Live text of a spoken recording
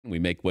We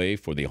make way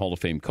for the Hall of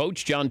Fame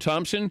coach, John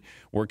Thompson,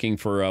 working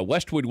for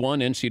Westwood One,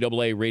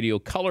 NCAA radio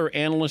color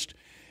analyst,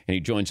 and he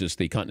joins us,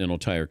 the Continental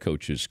Tire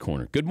Coach's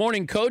Corner. Good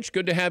morning, Coach.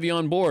 Good to have you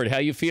on board. How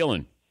you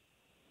feeling?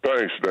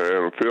 Thanks, Dan.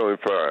 I'm feeling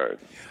fine.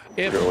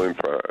 Feeling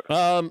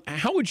fine.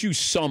 How would you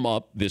sum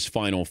up this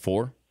Final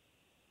Four?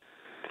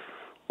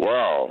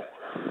 Wow.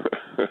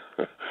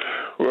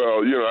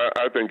 Well,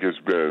 I think it's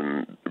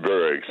been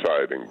very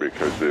exciting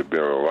because there have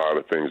been a lot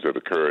of things that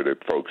occurred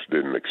that folks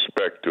didn't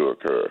expect to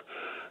occur.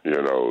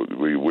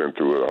 We went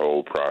through a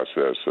whole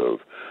process of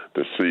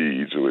the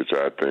seeds, which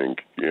I think,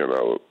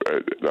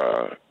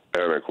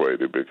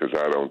 antiquated because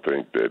I don't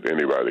think that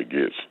anybody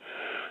gets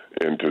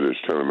into this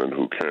tournament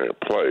who can't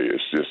play.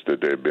 It's just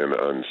that they've been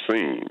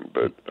unseen,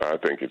 but I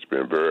think it's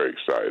been very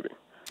exciting.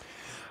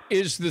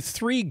 Is the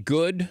three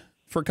good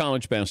for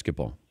college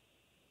basketball?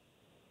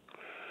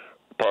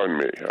 Pardon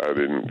me, I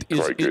didn't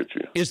quite get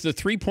you. Is the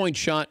three-point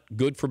shot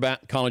good for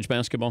college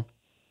basketball?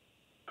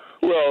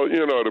 Well,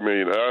 you know what I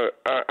mean.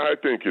 I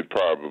think it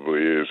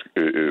probably is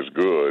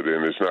good,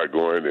 and it's not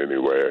going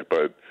anywhere.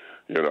 But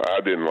I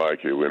didn't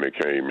like it when it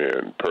came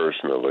in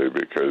personally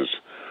because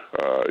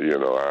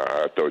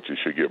I thought you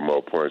should get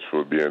more points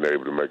for being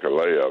able to make a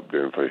layup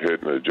than for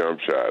hitting a jump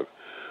shot.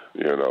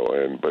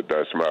 But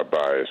that's my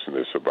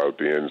biasness about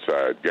the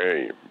inside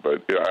game.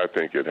 But I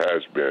think it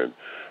has been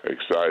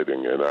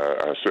exciting, and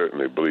I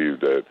certainly believe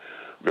that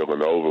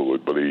Villanova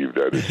would believe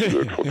that it's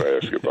good for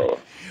basketball.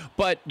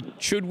 But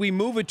should we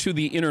move it to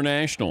the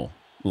international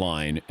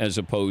line as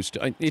opposed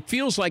to – it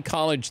feels like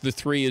college, the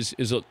three is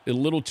a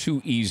little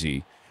too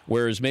easy,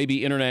 whereas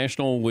maybe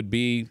international would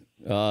be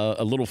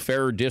a little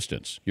fairer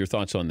distance. Your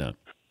thoughts on that?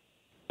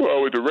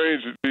 Well, with the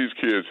range that these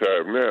kids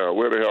have now,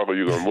 where the hell are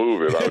you going to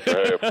move it out to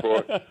half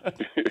court?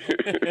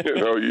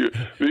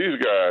 These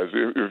guys,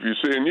 if you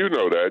see, and you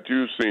know that,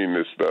 you've seen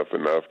this stuff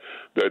enough,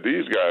 that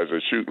these guys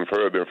are shooting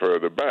further and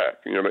further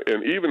back.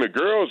 And even the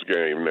girls'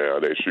 game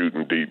now, they're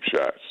shooting deep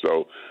shots.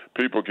 So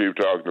people keep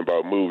talking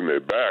about moving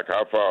it back.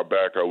 How far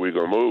back are we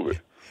going to move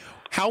it?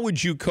 How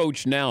would you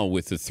coach now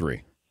with the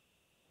three?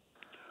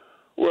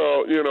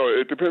 Well,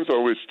 it depends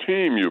on which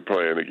team you're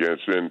playing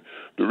against. And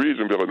the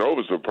reason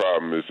Villanova's a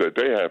problem is that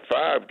they have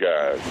five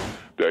guys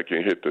that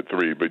can hit the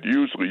three, but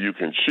usually you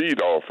can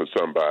cheat off of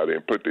somebody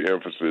and put the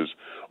emphasis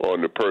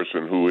on the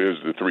person who is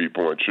the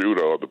three-point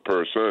shooter or the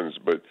persons.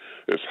 But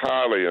it's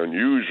highly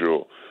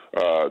unusual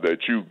that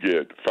you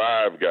get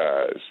five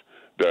guys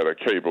that are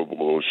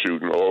capable of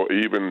shooting, or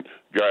even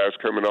guys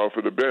coming off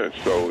of the bench.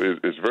 So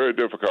it's very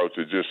difficult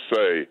to just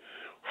say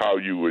how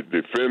you would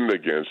defend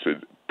against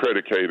it,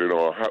 predicated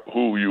on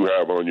who you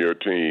have on your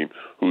team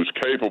who's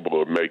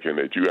capable of making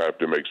it. You have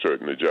to make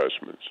certain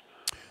adjustments.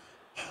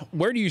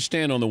 Where do you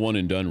stand on the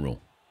one-and-done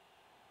rule?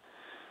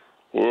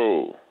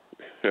 Whoa.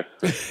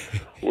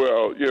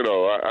 Well,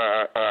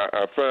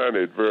 I find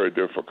it very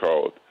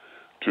difficult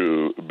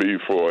to be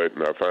for it,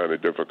 and I find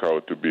it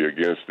difficult to be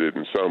against it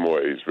in some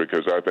ways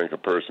because I think a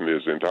person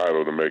is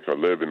entitled to make a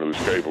living who's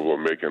capable of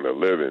making a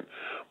living.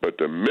 But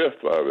the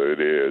myth of it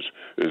is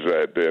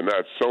that there are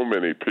not so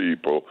many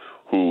people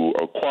who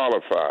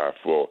qualify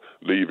for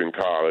leaving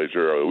college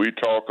early. We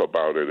talk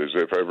about it as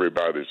if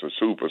everybody's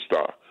a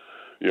superstar,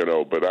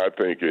 but I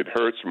think it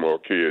hurts more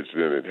kids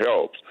than it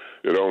helps.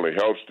 It only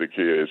helps the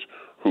kids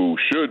who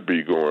should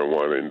be going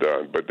one and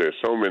done. But there's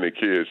so many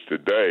kids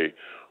today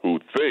who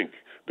think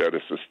that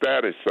it's a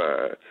status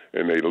sign,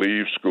 and they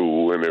leave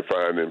school and they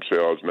find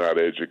themselves not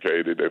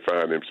educated, they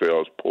find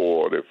themselves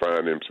poor, they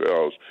find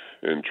themselves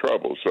in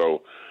trouble.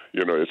 So,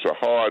 it's a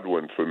hard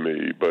one for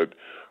me, but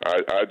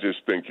I just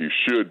think you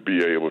should be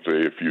able to,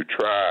 if you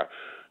try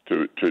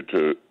to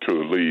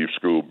leave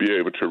school, be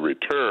able to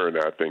return,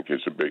 I think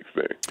is a big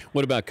thing.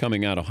 What about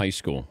coming out of high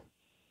school?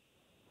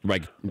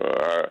 Right.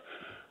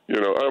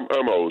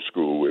 I'm old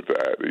school with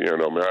that.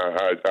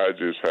 I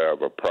just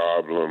have a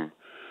problem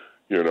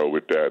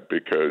with that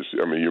because,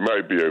 you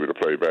might be able to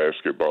play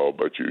basketball,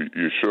 but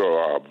you sure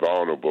are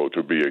vulnerable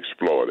to be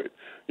exploited.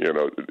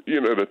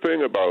 The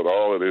thing about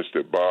all of this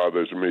that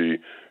bothers me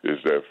is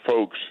that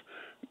folks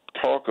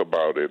talk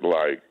about it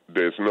like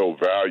there's no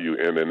value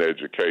in an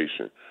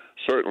education.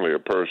 Certainly a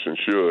person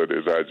should,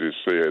 as I just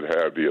said,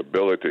 have the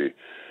ability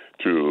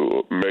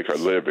to make a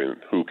living,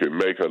 who can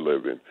make a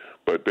living.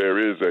 But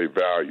there is a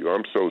value.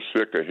 I'm so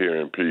sick of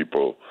hearing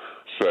people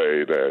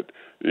say that,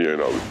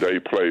 they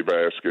play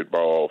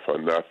basketball for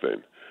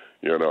nothing.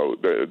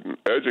 The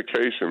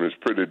education is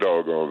pretty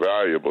doggone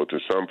valuable to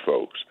some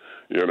folks,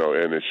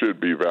 and it should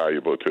be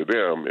valuable to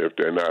them if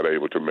they're not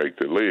able to make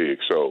the league.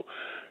 So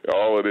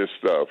all of this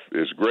stuff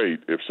is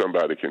great if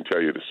somebody can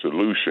tell you the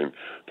solution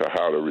to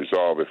how to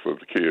resolve it for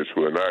the kids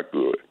who are not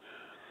good.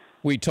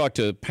 We talked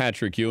to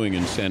Patrick Ewing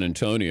in San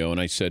Antonio,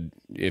 and I said,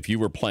 if you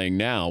were playing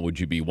now,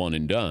 would you be one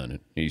and done?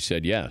 And he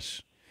said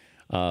yes.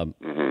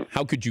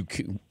 How could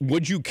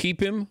would you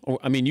keep him? Or,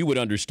 you would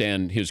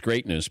understand his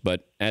greatness,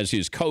 but as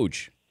his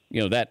coach,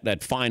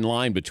 that fine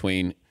line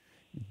between,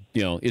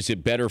 is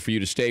it better for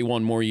you to stay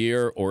one more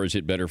year or is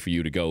it better for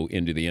you to go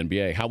into the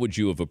NBA? How would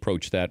you have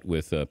approached that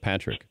with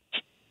Patrick?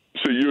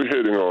 See, you're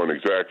hitting on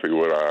exactly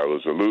what I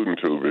was alluding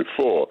to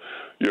before.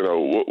 You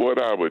know,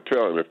 what I would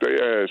tell him, if they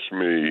asked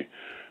me,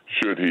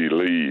 should he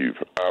leave,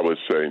 I would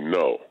say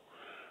no.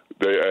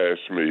 They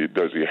asked me,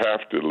 does he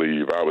have to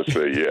leave? I would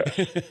say yes.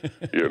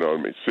 You know what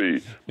I mean?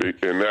 See,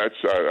 and that's,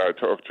 I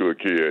talked to a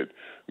kid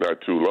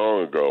not too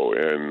long ago,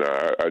 and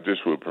I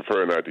just would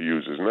prefer not to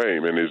use his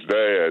name. And his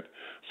dad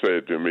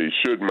said to me,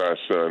 should my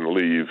son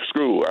leave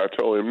school? I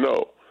told him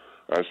no.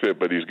 I said,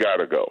 but he's got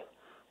to go,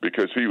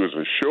 because he was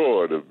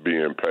assured of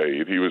being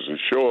paid. He was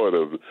assured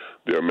of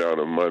the amount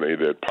of money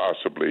that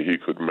possibly he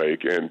could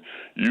make. And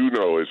you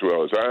know as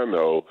well as I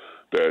know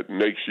that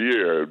next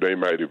year they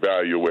might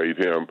evaluate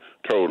him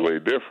totally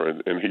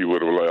different, and he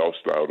would have lost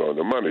out on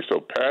the money.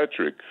 So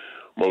Patrick,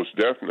 most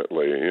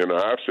definitely, you know,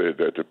 I've said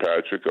that to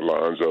Patrick,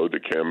 Alonzo,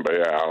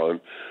 Dikembe, Allen,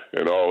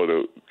 and all of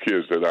the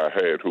kids that I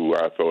had who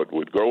I thought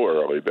would go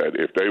early, that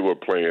if they were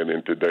playing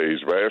in today's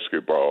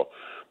basketball,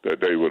 that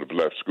they would have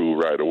left school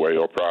right away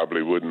or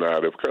probably would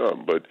not have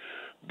come. But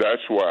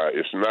that's why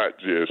it's not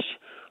just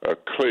a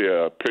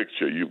clear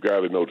picture. You've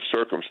got to know the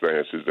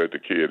circumstances that the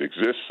kid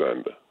exists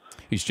under.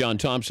 He's John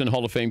Thompson,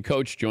 Hall of Fame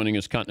coach, joining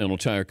us, Continental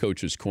Tire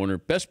Coach's Corner.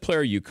 Best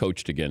player you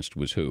coached against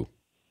was who?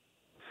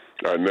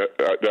 That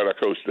I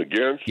coached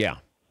against? Yeah.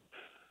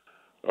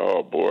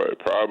 Oh, boy,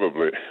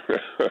 probably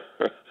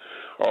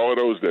all of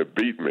those that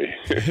beat me.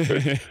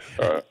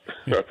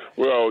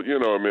 Well, you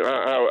know, I mean,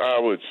 I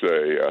would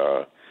say,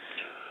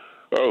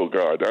 oh,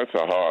 God, that's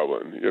a hard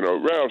one. You know,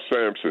 Ralph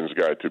Sampson's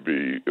got to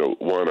be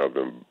one of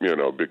them, you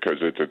know,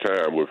 because at the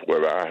time with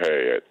what I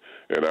had,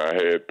 and I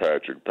had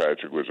Patrick.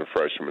 Patrick was a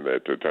freshman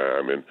at the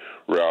time, and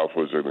Ralph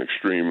was an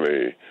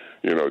extremely,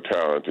 you know,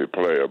 talented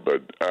player.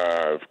 But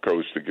I've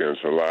coached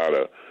against a lot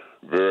of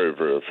very,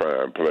 very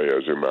fine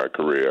players in my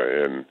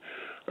career, and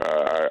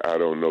I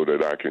don't know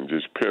that I can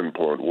just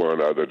pinpoint one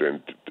other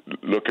than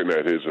looking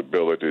at his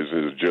abilities,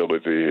 his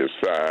agility, his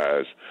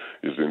size,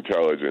 his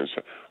intelligence.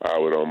 I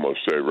would almost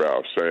say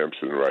Ralph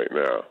Sampson right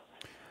now.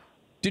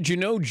 Did you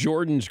know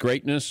Jordan's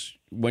greatness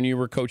when you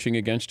were coaching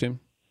against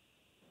him?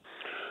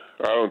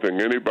 I don't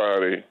think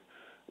anybody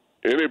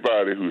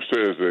who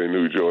says they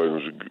knew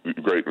Jordan's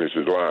greatness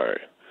is lying,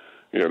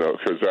 you know,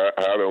 because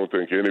I don't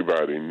think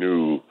anybody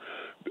knew.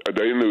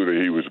 They knew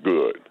that he was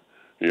good.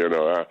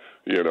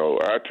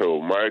 I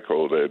told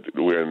Michael that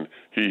when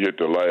he hit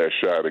the last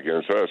shot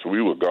against us,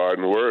 we were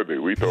guarding Worthy.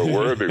 We thought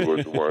Worthy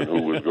was the one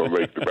who was going to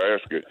make the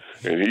basket,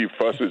 and he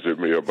fusses at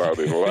me about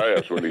it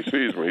last when he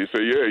sees me. He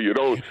said, "Yeah, you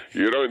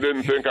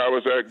didn't think I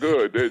was that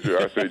good, did you?"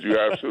 I said,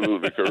 "You're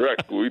absolutely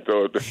correct. We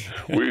thought that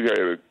we had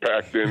it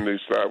packed in to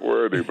stop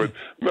Worthy." But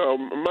no,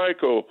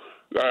 Michael,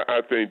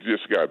 I think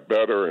just got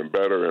better and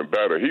better and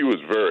better. He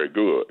was very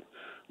good.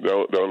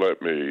 Don't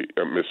let me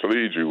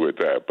mislead you with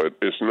that, but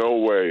it's no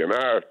way, and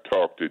I've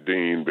talked to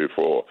Dean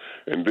before,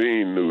 and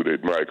Dean knew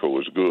that Michael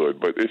was good,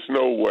 but it's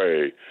no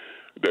way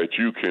that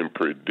you can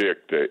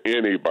predict that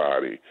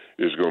anybody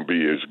is going to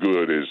be as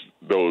good as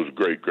those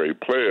great,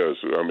 great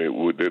players. I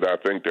mean, did I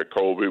think that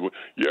Kobe would?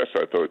 Yes,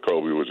 I thought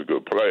Kobe was a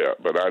good player,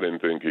 but I didn't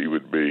think he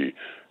would be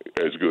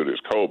as good as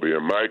Kobe,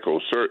 and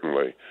Michael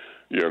certainly,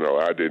 you know,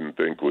 I didn't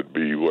think would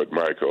be what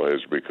Michael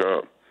has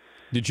become.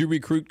 Did you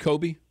recruit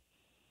Kobe?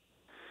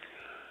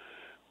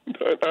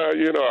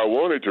 I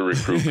wanted to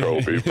recruit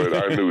Kobe, but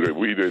I knew that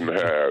we didn't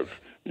have,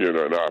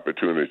 an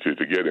opportunity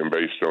to get him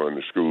based on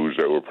the schools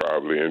that were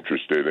probably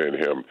interested in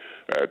him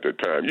at the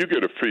time. You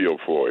get a feel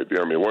for it.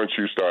 I mean, once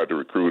you start to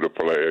recruit a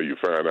player, you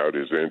find out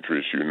his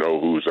interests, you know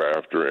who's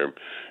after him,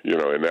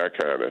 and that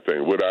kind of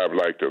thing. Would I have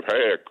liked to have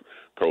had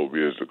Kobe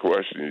is the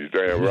question. You're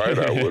damn right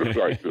I would have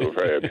liked to have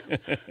had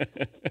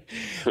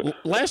him.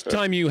 Last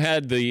time you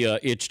had the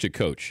itch to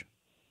coach?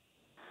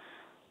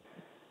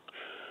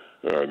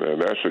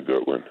 That's a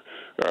good one.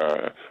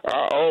 I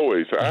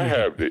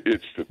have the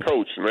itch to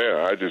coach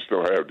now. I just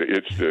don't have the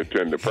itch to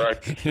attend the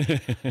practice.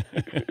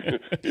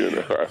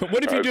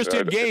 What if you just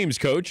did games,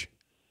 Coach?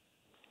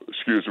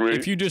 Excuse me?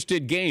 If you just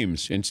did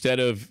games instead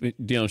of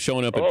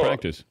showing up at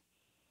practice.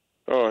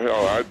 Oh,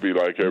 hell, I'd be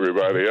like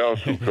everybody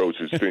else who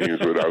coaches teams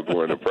without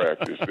going to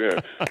practice.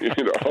 Then,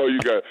 all you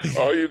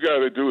got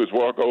to do is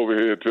walk over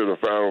here to the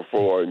Final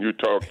Four and you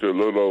talk to a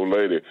little old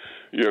lady.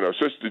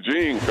 Sister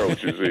Jean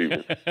coaches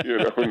even.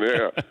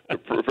 Now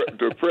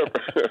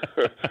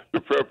the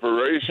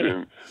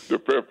preparation,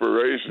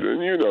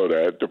 and you know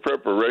that the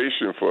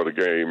preparation for the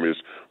game is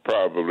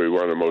probably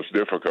one of the most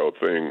difficult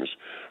things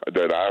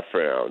that I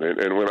found.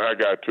 And when I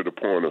got to the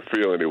point of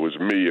feeling it was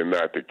me and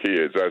not the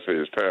kids, I said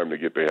it's time to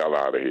get the hell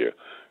out of here,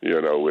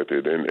 with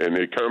it. And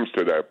it comes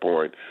to that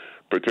point,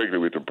 particularly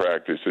with the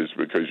practices,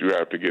 because you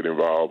have to get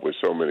involved with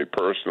so many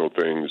personal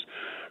things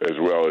as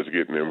well as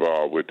getting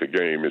involved with the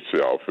game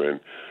itself.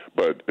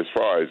 But as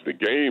far as the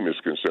game is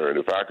concerned,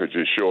 if I could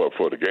just show up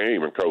for the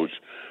game and coach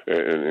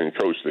and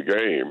coach the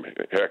game,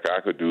 heck, I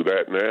could do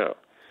that now.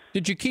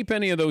 Did you keep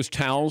any of those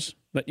towels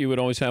that you would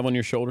always have on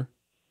your shoulder?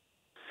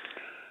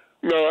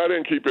 No, I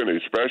didn't keep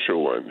any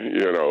special one,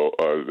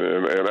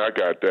 and I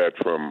got that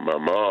from my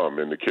mom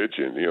in the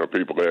kitchen.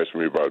 People ask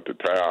me about the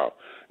towel.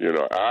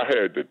 I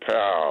had the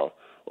towel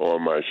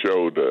on my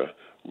shoulder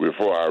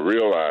before I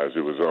realized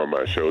it was on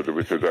my shoulder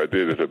because I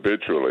did it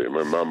habitually.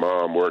 When my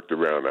mom worked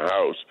around the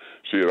house,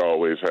 she'd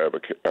always have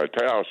a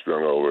towel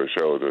strung over her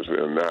shoulders,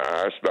 and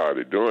I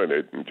started doing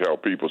it until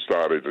people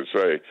started to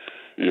say,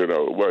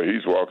 well,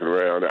 he's walking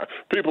around.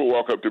 People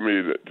walk up to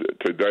me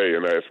today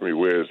and ask me,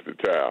 where's the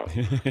towel?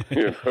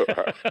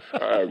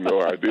 I have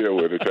no idea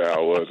where the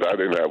towel was. I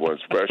didn't have one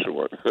special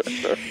one.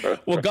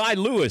 Well, Guy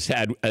Lewis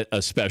had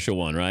a special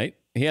one, right?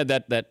 He had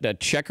that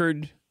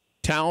checkered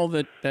towel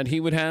that he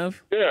would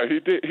have? Yeah, he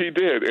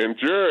did. And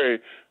Jerry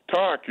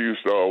Talk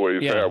used to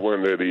always have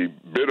one that he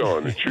bit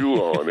on and chew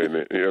on, and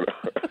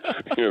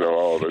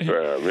all the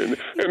time.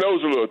 And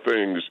those are little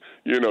things,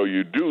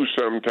 you do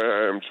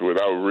sometimes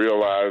without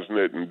realizing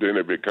it, and then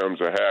it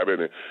becomes a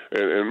habit.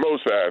 And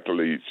most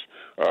athletes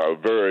are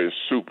very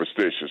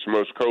superstitious.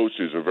 Most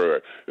coaches are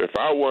very. If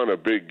I won a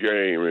big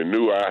game and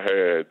knew I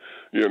had,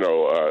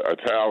 a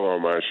towel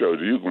on my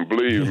shoulder, you can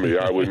believe me,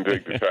 I wouldn't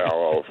take the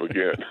towel off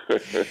again.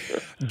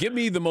 Give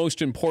me the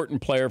most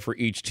important player for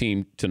each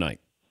team tonight.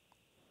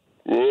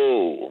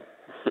 Whoa.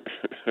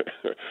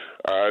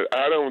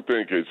 I don't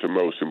think it's the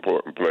most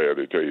important player,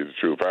 to tell you the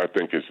truth. I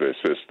think it's their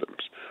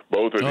systems.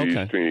 Both of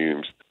these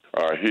teams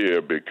are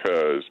here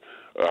because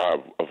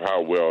of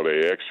how well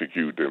they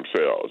execute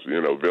themselves.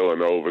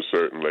 Villanova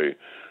certainly,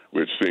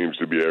 which seems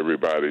to be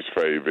everybody's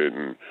favorite,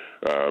 and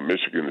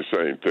Michigan the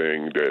same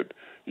thing, that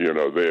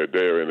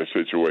they're in a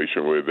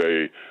situation where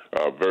they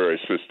are very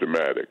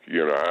systematic.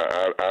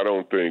 I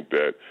don't think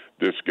that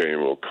this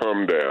game will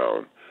come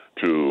down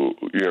to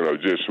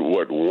just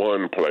what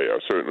one player.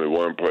 Certainly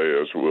one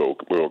player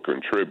will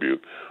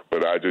contribute,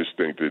 but I just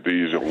think that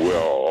these are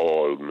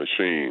well-oiled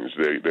machines.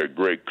 They're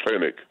great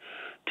clinic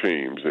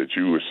teams that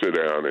you would sit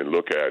down and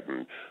look at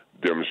and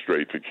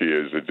demonstrate to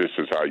kids that this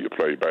is how you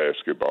play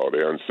basketball.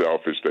 They're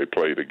unselfish. They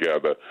play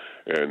together,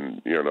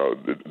 and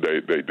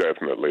they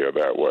definitely are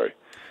that way.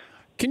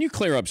 Can you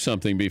clear up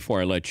something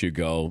before I let you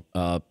go?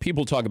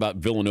 People talk about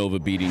Villanova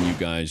beating you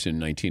guys in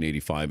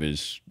 1985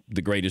 as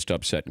the greatest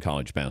upset in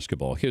college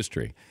basketball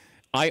history.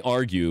 I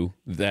argue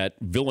that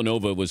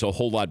Villanova was a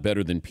whole lot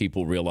better than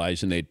people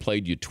realize, and they'd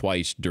played you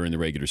twice during the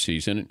regular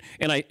season.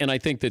 And I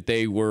think that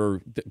they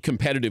were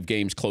competitive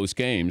games, close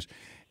games.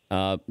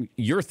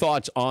 Your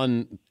thoughts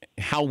on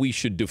how we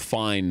should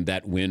define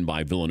that win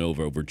by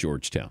Villanova over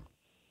Georgetown?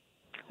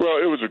 Well,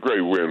 it was a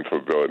great win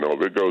for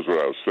Villanova. It goes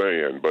without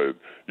saying, but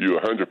you're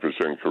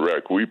 100%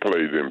 correct. We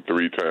played them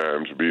 3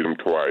 times, beat them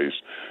twice,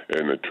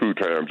 and the 2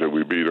 times that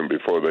we beat them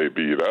before they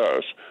beat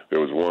us,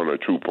 there was 1 or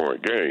 2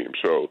 point game.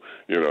 So,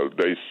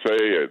 they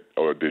say it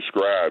or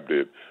described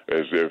it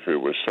as if it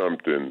was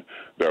something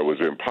that was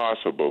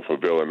impossible for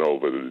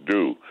Villanova to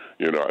do.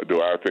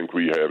 Do I think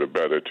we had a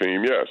better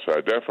team? Yes,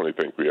 I definitely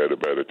think we had a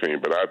better team,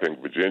 but I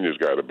think Virginia's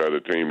got a better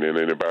team than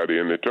anybody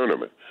in the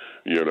tournament.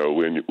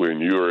 When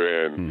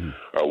you're in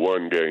a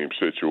one-game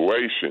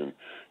situation,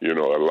 a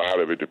lot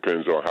of it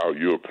depends on how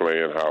you're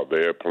playing, how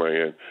they're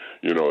playing.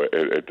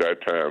 At that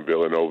time,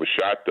 Villanova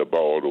shot the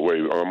ball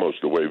almost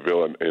the way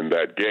in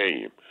that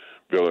game.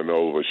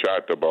 Villanova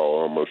shot the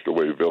ball almost the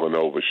way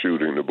Villanova's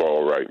shooting the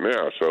ball right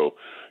now. So,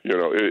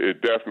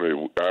 it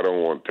definitely, I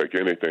don't want to take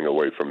anything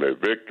away from their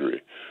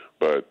victory.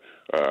 But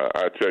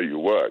I tell you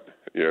what,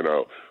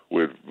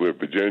 with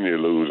Virginia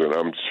losing,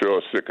 I'm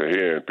sure sick of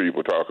hearing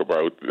people talk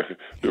about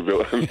the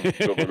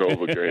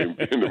Villanova game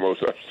being the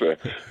most upset.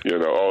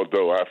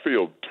 Although I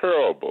feel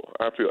terrible.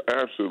 I feel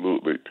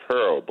absolutely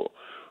terrible.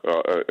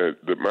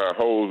 My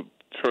whole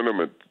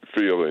tournament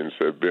feelings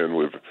have been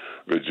with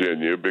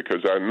Virginia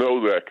because I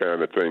know that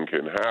kind of thing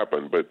can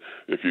happen. But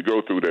if you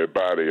go through their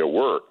body of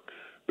work,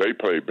 they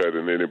play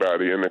better than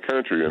anybody in the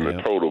country in the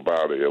total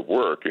body of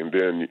work. And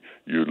then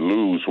you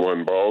lose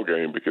one ball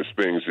game because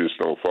things just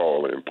don't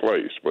fall in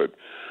place. But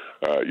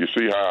you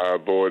see how I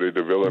avoided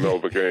the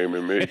Villanova game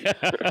in me?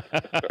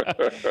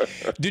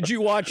 Did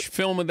you watch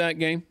film of that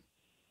game?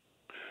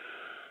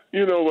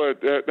 You know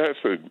what? That's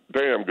a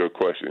damn good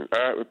question.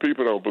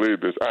 People don't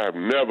believe this. I have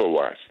never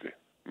watched it.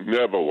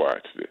 Never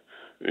watched it.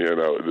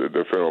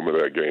 The film of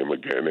that game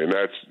again. And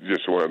that's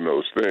just one of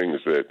those things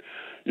that,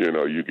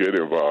 you get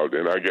involved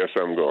in. I guess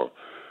I'm going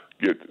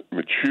to get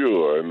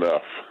mature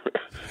enough,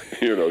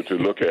 to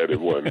look at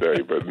it one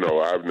day. But no,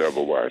 I've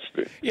never watched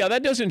it. Yeah,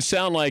 that doesn't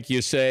sound like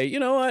you say, you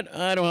know what,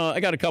 I don't know, I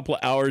got a couple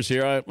of hours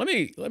here. Let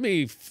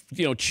me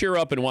cheer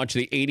up and watch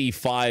the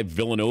 85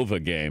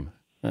 Villanova game.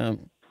 No,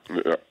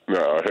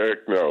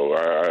 heck no.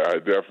 I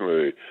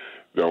definitely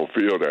don't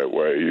feel that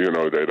way,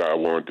 that I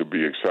want to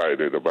be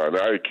excited about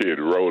it. I kid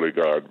Rolly,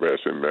 God bless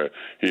him, man.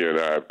 He and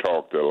I have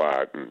talked a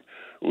lot, and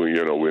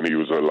when he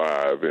was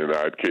alive, and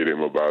I'd kid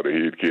him about it.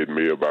 He'd kid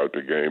me about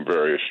the game,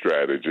 various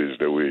strategies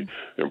that we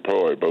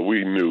employed. But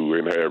we knew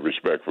and had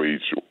respect for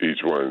each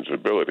one's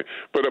ability.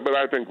 But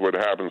I think what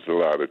happens a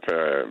lot of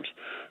times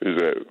is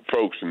that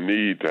folks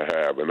need to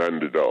have an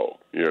underdog,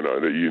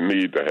 that you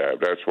need to have.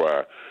 That's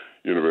why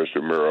University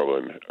of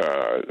Maryland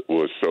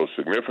was so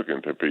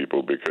significant to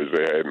people because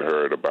they hadn't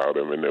heard about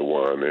him and they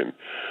won, and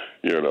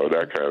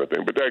that kind of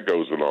thing. But that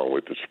goes along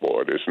with the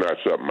sport. It's not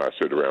something I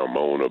sit around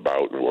moan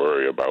about and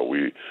worry about.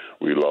 We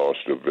lost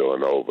to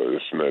Villanova.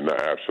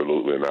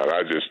 Absolutely not.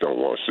 I just don't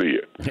want to see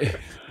it.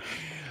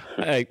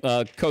 Hey,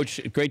 Coach,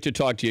 great to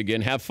talk to you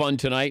again. Have fun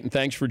tonight, and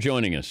thanks for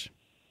joining us.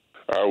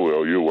 I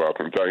will. You're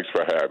welcome. Thanks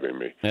for having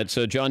me. That's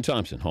John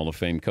Thompson, Hall of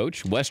Fame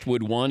coach,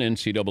 Westwood 1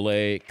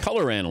 NCAA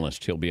color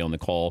analyst. He'll be on the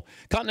call.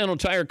 Continental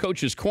Tire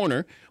Coach's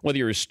Corner. Whether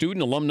you're a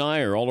student,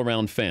 alumni, or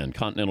all-around fan,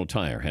 Continental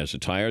Tire has a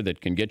tire that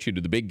can get you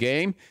to the big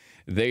game.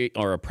 They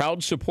are a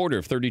proud supporter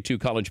of 32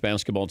 college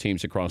basketball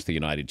teams across the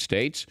United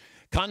States.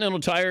 Continental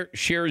Tire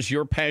shares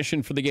your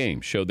passion for the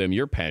game. Show them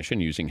your passion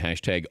using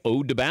hashtag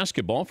Ode to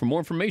Basketball. For more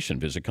information,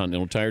 visit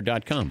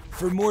ContinentalTire.com.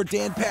 For more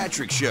Dan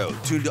Patrick Show,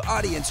 tune to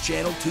Audience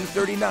Channel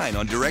 239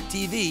 on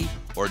DirecTV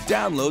or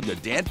download the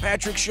Dan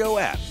Patrick Show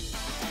app.